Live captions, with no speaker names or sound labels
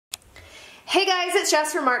Hey guys, it's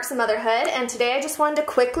Jess from Marks and Motherhood, and today I just wanted to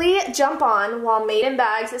quickly jump on while Maedn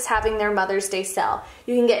Bags is having their Mother's Day sale.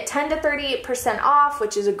 You can get 10 to 38% off,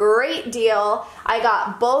 which is a great deal. I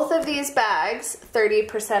got both of these bags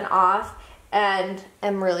 30% off and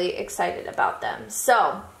am really excited about them.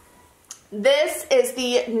 So this is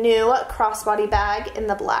the new Crossbody bag in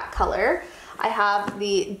the black color. I have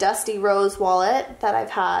the Dusty Rose wallet that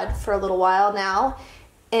I've had for a little while now.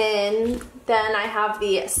 And then I have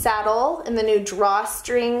the saddle in the new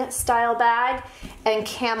Drawstring style bag and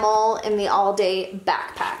camel in the all-day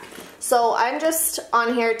backpack. So I'm just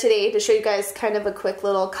on here today to show you guys kind of a quick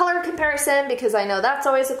little color comparison, because I know that's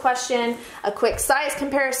always a question, a quick size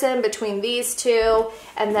comparison between these two,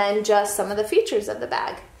 and then just some of the features of the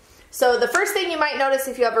bag. So the first thing you might notice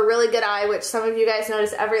if you have a really good eye, which some of you guys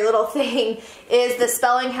notice every little thing, is the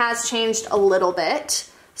spelling has changed a little bit.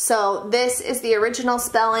 So this is the original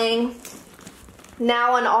spelling.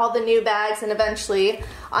 Now on all the new bags, and eventually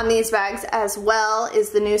on these bags as well,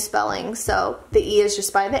 is the new spelling. So the E is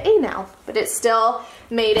just by the A now, but it's still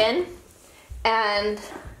Maedn. And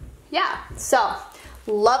yeah, so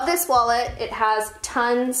love this wallet. It has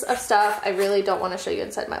tons of stuff. I really don't want to show you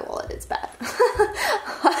inside my wallet, it's bad.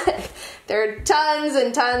 But there are tons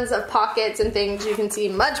and tons of pockets and things. You can see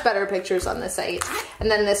much better pictures on the site. And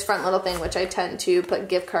then this front little thing, which I tend to put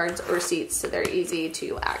gift cards or receipts so they're easy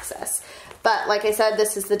to access. But like I said,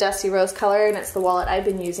 this is the Dusty Rose color, and it's the wallet I've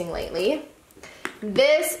been using lately.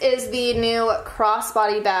 This is the new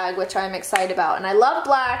crossbody bag, which I'm excited about. And I love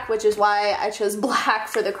black, which is why I chose black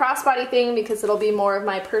for the crossbody thing, because it'll be more of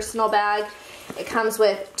my personal bag. It comes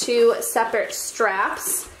with two separate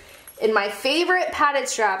straps. In my favorite padded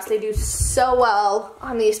straps, they do so well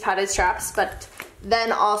on these padded straps, but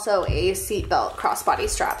then also a seatbelt crossbody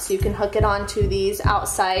strap. So you can hook it onto these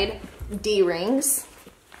outside D-rings.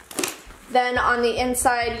 Then on the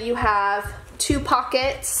inside, you have two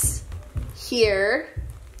pockets here.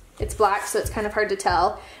 It's black, so it's kind of hard to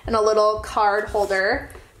tell. And a little card holder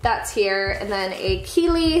that's here, and then a key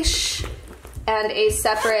leash and a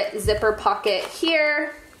separate zipper pocket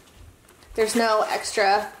here. There's no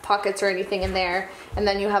extra pockets or anything in there. And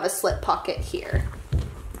then you have a slip pocket here.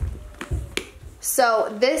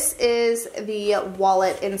 So this is the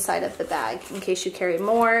wallet inside of the bag, in case you carry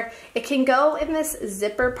more. It can go in this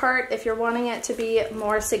zipper part if you're wanting it to be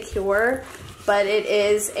more secure, but it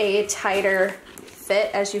is a tighter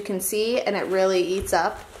fit, as you can see, and it really eats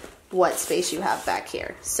up what space you have back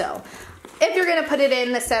here. So if you're gonna put it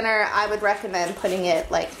in the center, I would recommend putting it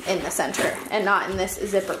like in the center and not in this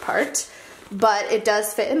zipper part. But it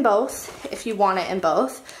does fit in both if you want it in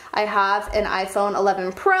both. I have an iPhone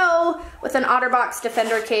 11 Pro with an OtterBox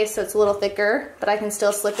Defender case, so it's a little thicker, but I can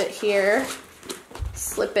still slip it here,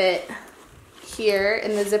 slip it here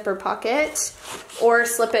in the zipper pocket, or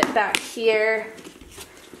slip it back here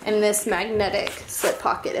in this magnetic slip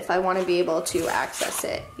pocket if I want to be able to access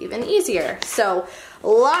it even easier. So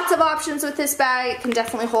lots of options with this bag. It can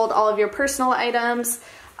definitely hold all of your personal items.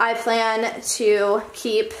 I plan to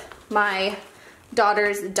keep my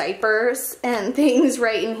daughter's diapers and things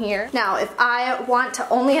right in here. Now, if I want to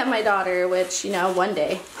only have my daughter, which, you know, one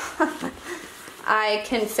day, I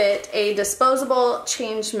can fit a disposable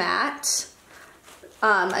change mat,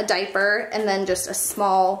 a diaper, and then just a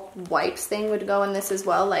small wipes thing would go in this as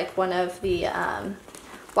well, like one of the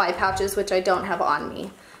Y pouches, which I don't have on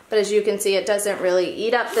me. But as you can see, it doesn't really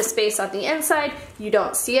eat up the space on the inside. You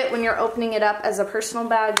don't see it when you're opening it up as a personal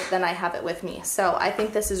bag, but then I have it with me. So I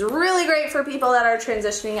think this is really great for people that are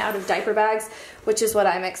transitioning out of diaper bags, which is what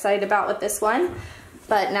I'm excited about with this one.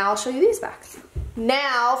 But now I'll show you these bags.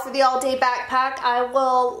 Now for the all-day backpack, I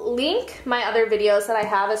will link my other videos that I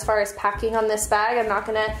have as far as packing on this bag. I'm not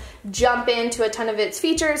gonna jump into a ton of its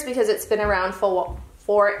features because it's been around for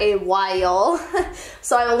a while.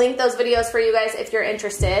 So I will link those videos for you guys if you're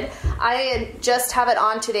interested. I just have it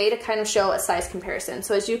on today to kind of show a size comparison.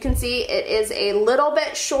 So as you can see, it is a little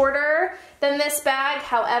bit shorter than this bag.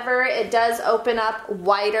 However, it does open up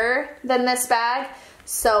wider than this bag.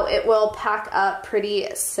 So it will pack up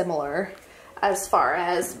pretty similar as far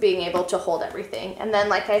as being able to hold everything. And then,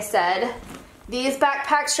 like I said, these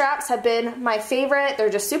backpack straps have been my favorite. They're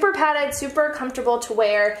just super padded, super comfortable to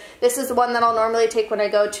wear. This is the one that I'll normally take when I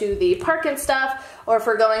go to the park and stuff, or if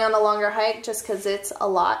we're going on a longer hike, just because it's a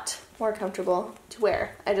lot more comfortable to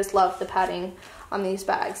wear. I just love the padding on these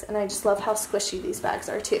bags, and I just love how squishy these bags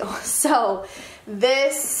are too. So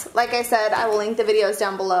this, like I said, I will link the videos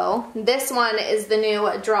down below. This one is the new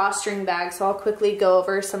Drawstring bag, so I'll quickly go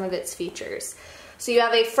over some of its features. So you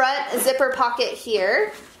have a front zipper pocket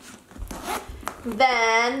here.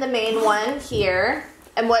 Then the main one here,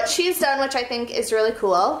 And what she's done, which I think is really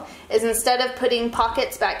cool, is instead of putting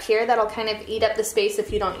pockets back here that'll kind of eat up the space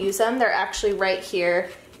if you don't use them, they're actually right here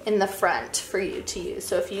in the front for you to use.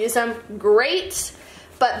 So if you use them, great,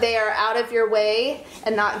 but they are out of your way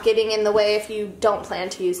and not getting in the way if you don't plan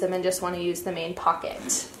to use them and just want to use the main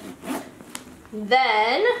pocket.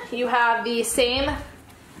 Then you have the same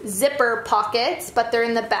zipper pockets, but they're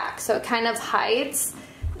in the back, so it kind of hides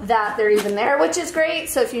that they're even there, which is great.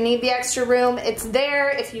 So if you need the extra room, it's there.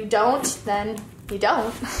 If you don't, then you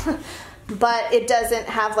don't. But it doesn't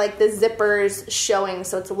have like the zippers showing,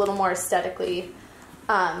 so it's a little more aesthetically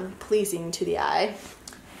pleasing to the eye.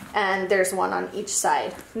 And there's one on each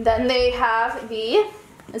side. Then they have the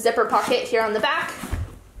zipper pocket here on the back,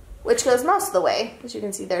 which goes most of the way. As you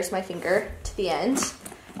can see, there's my finger to the end.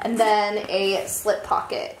 And then a slip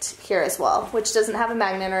pocket here as well, which doesn't have a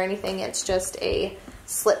magnet or anything. It's just a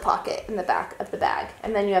slip pocket in the back of the bag.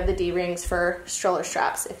 And then you have the D-rings for stroller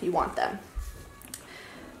straps if you want them.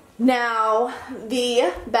 Now,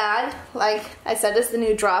 the bag, like I said, is the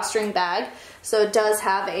new drawstring bag. So it does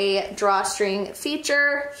have a drawstring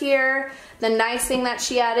feature here. The nice thing that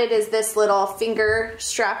she added is this little finger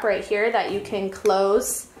strap right here that you can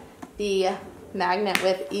close the magnet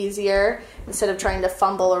with easier instead of trying to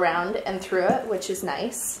fumble around and through it, which is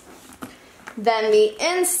nice. Then the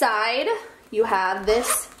inside, you have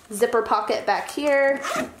this zipper pocket back here,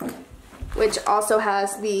 which also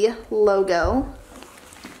has the logo.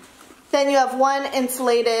 Then you have one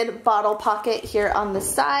insulated bottle pocket here on the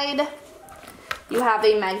side. You have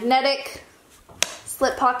a magnetic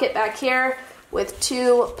slip pocket back here with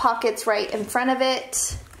two pockets right in front of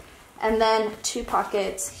it, and then two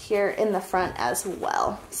pockets here in the front as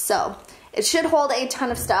well. So it should hold a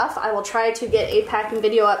ton of stuff. I will try to get a packing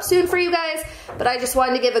video up soon for you guys, but I just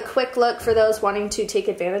wanted to give a quick look for those wanting to take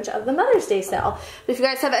advantage of the Mother's Day sale. But if you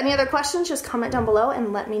guys have any other questions, just comment down below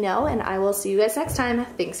and let me know, and I will see you guys next time.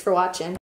 Thanks for watching.